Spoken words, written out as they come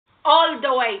all the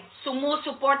way,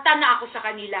 sumusuporta na ako sa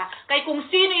kanila. Kaya kung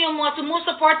sino yung mga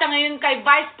sumusuporta ngayon kay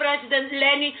Vice President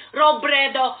Leni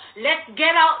Robredo, let's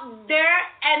get out there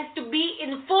and to be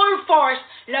in full force.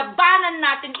 Labanan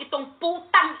natin itong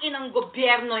putang inang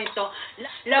gobyerno ito.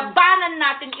 Labanan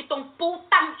natin itong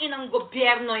putang inang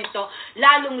gobyerno ito.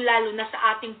 Lalong-lalo na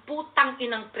sa ating putang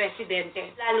inang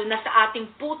presidente. Lalo na sa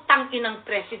ating putang inang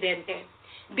presidente.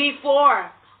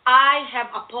 Before I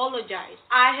have apologized.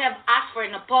 I have asked for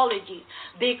an apology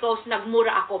because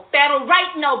nagmura ako. Pero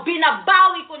right now,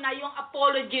 binabawi ko na yung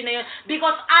apology na yun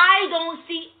because I don't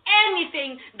see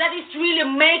anything that is really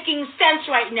making sense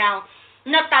right now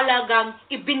na talagang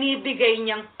ibinibigay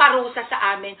niyang parusa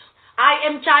sa amin. I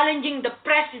am challenging the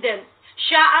president.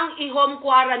 Siya ang i-home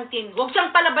quarantine. Huwag siyang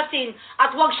palabasin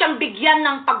at huwag siyang bigyan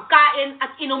ng pagkain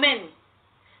at inumin.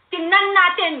 Tingnan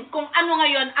natin kung ano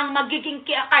ngayon ang magiging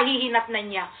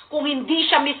kahihinatnan niya. Kung hindi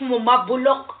siya mismo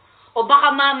mabulok o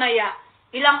baka mamaya,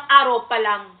 ilang araw pa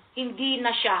lang, hindi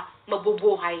na siya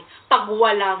mabubuhay pag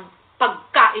walang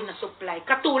pagkain na supply.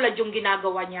 Katulad yung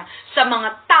ginagawa niya sa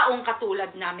mga taong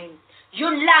katulad namin.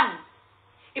 Yun lang.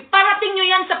 Iparating nyo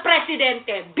yan sa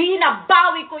presidente.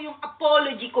 Binabawi ko yung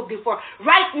apology ko before.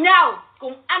 Right now,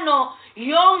 kung ano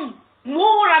yung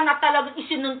mura na talagang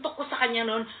isinuntok ko sa kanya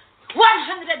noon,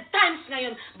 100 times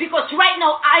ngayon because right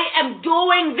now I am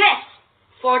doing this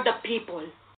for the people.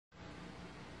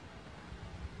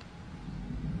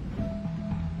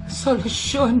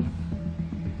 Solusyon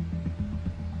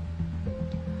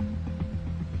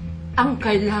ang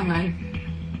kailangan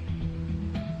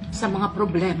sa mga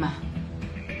problema.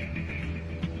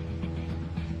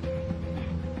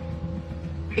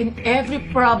 In every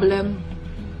problem,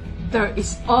 there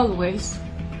is always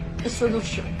a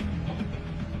solution.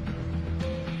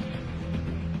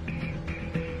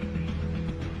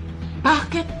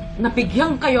 Bakit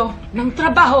nabigyan kayo ng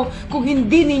trabaho kung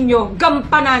hindi ninyo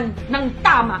gampanan ng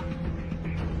tama?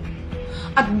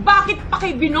 At bakit pa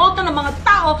kayo binoto ng mga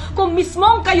tao kung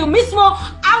mismong kayo mismo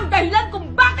ang dahilan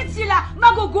kung bakit sila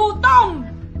magugutom?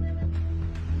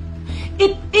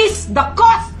 It is the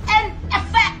cause and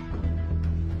effect.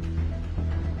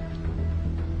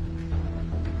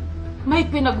 May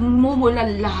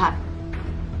pinagmumulan lahat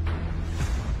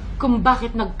kung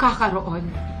bakit nagkakaroon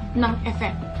ng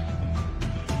effect.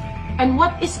 And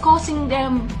what is causing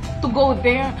them to go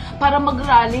there para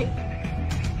mag-rally?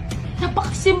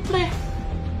 Napakasimple.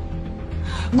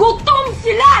 Gutom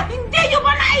sila! Hindi nyo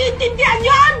ba naiintindihan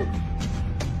yan?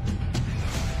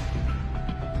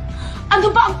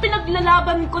 Ano ba ang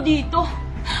pinaglalaban ko dito?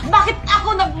 Bakit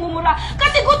ako nagmumura?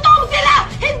 Kasi gutom sila!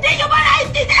 Hindi nyo ba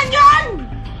naiintindihan yan?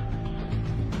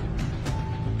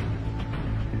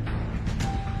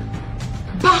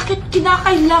 Bakit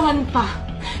kinakailangan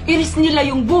pa iris nila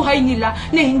yung buhay nila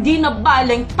na hindi na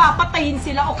baling papatayin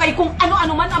sila o kay kung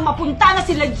ano-ano man ang mapunta na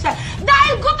sila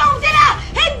dahil gutom sila!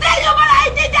 Hindi nyo ba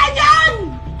naiintindihan yan?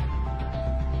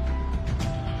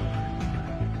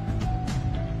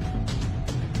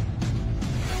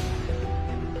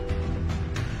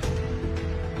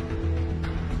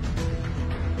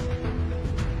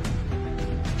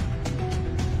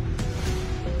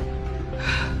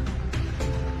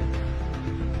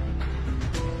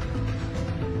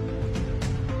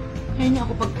 Ngayon niya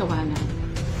ako pagtawanan.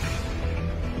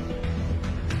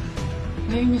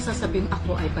 Ngayon niya sasabihin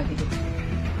ako ay baliw.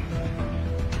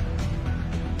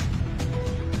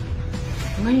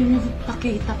 Ngayon niya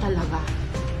pakita talaga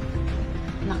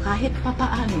na kahit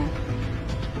papaano,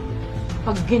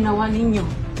 pag ginawa ninyo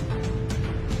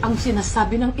ang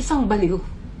sinasabi ng isang baliw,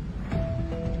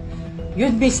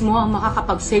 yun mismo ang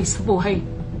makakapag-save sa buhay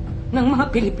ng mga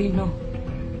Pilipino.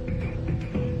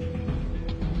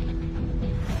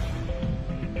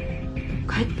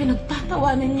 Kahit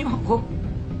pinagtatawanan niyo ako,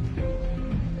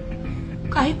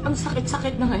 kahit ang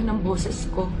sakit-sakit na ngayon ng boses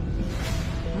ko,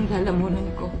 ang lalamunan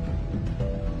ko,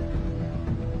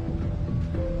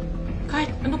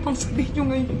 kahit ano pang sabihin niyo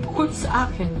ngayon tungkol sa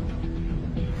akin,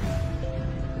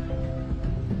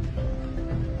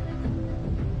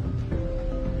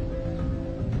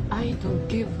 I don't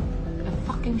give a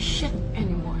fucking shit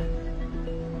anymore.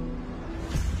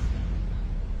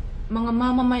 Mga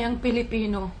mamamayang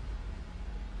Pilipino,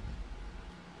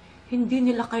 hindi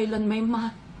nila kailan may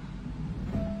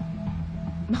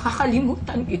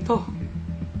makakalimutan ito.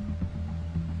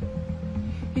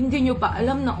 Hindi nyo ba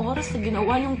alam na oras na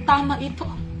ginawa yung tama ito?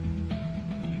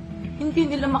 Hindi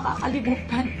nila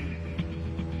makakalimutan.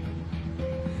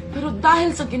 Pero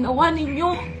dahil sa ginawa ninyo,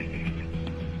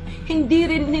 hindi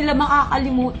rin nila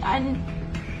makakalimutan.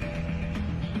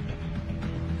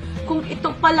 Kung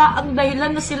ito pala ang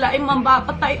dahilan na sila ay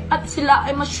mambapatay at sila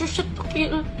ay masushoot to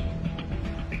kill,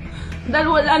 Dahil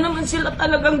wala naman sila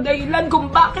talagang dahilan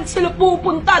kung bakit sila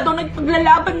pupunta doon at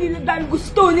paglalaban nila dahil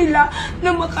gusto nila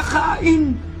na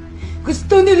makakain.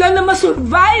 Gusto nila na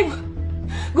masurvive.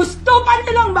 Gusto pa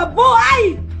nilang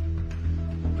mabuhay.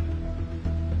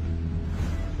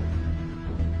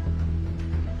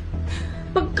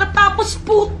 Pagkatapos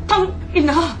putang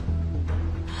ina,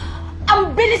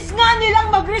 ang bilis nga nilang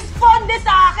mag-responde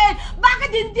sa akin.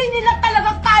 Bakit hindi nila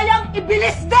talaga kayang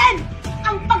ibilis din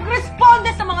ang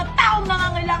pag-responde sa mga taong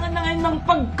nangangailangan na ngayon ng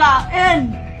pagkain?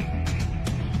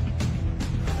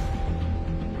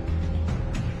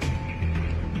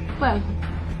 Well,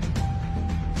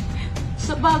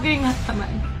 sa bagay nga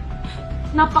naman,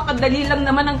 napakadali lang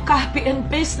naman ang copy and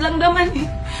paste lang naman eh.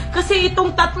 Kasi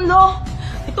itong tatlo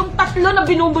na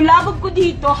binubulabog ko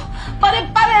dito,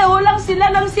 pare-pareho lang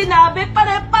sila ng sinabi,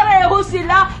 pare-pareho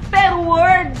sila per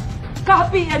word.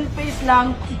 Copy and paste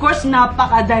lang. Of course,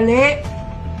 napakadali.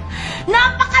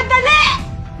 Napakadali!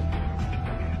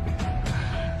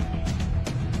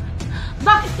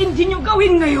 Bakit hindi nyo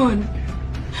gawin ngayon?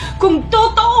 Kung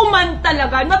totoo man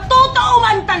talaga,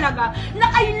 na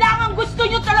kailangan gusto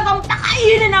nyo talagang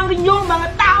pakainin ang inyong mga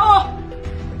tao.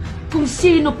 Kung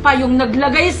sino pa yung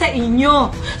naglagay sa inyo,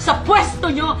 sa pwesto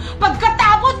nyo,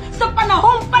 pagkatapos sa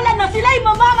panahon pala na sila'y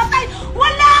mamamatay,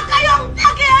 wala kayong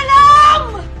pakialam!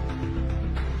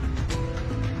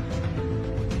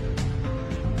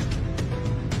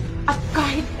 At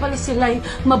kahit pala sila'y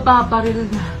mababaril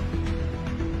na,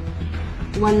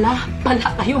 wala pala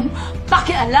kayong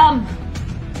pakialam.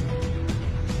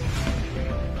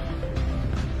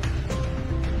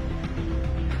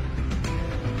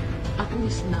 At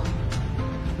least now,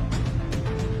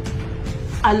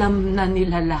 alam na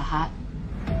nila lahat.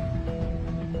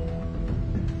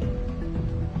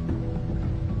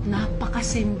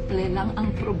 Napakasimple lang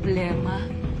ang problema.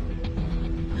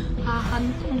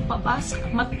 Hahantong pa ba sa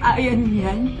kamatayan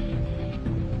yan?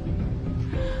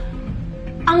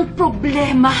 Ang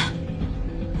problema,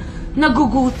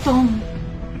 nagugutom.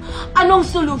 Anong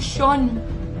solusyon?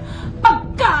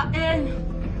 Pagkain.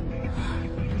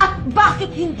 At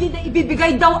bakit hindi na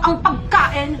ibibigay daw ang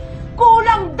pagkain?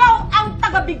 Kulang daw ang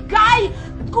tagabigay!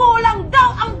 Kulang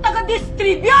daw ang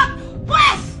taga-distribute!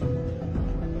 Pwes!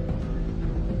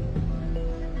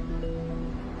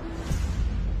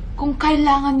 Kung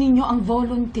kailangan ninyo ang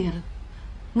volunteer,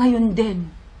 ngayon din,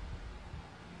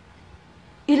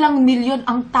 ilang milyon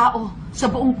ang tao sa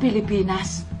buong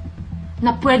Pilipinas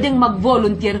na pwedeng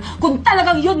mag-volunteer kung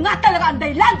talagang yun nga talaga ang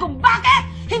dahilan kung bakit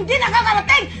hindi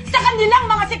nakakarating sa kanilang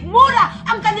mga sikmura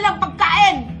ang kanilang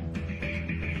pagkain.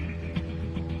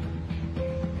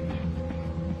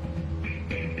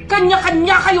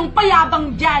 Kanya-kanya kayong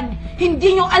payabang dyan.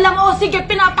 Hindi nyo alam, o sige,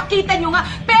 pinapakita nyo nga.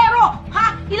 Pero,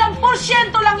 ilang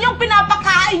porsyento lang yung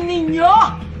pinapakain ninyo.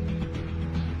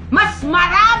 Mas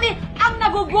marami ang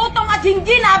nagugutom at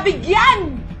hindi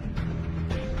nabigyan.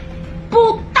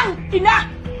 Putang ina!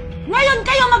 Ngayon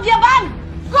kayo magyabang!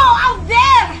 Go out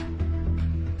there!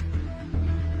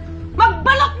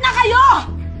 Magbalot na kayo!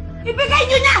 Ibigay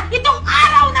nyo na itong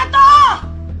araw na to!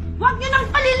 Huwag nyo nang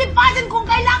palilipasin kung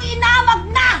kailan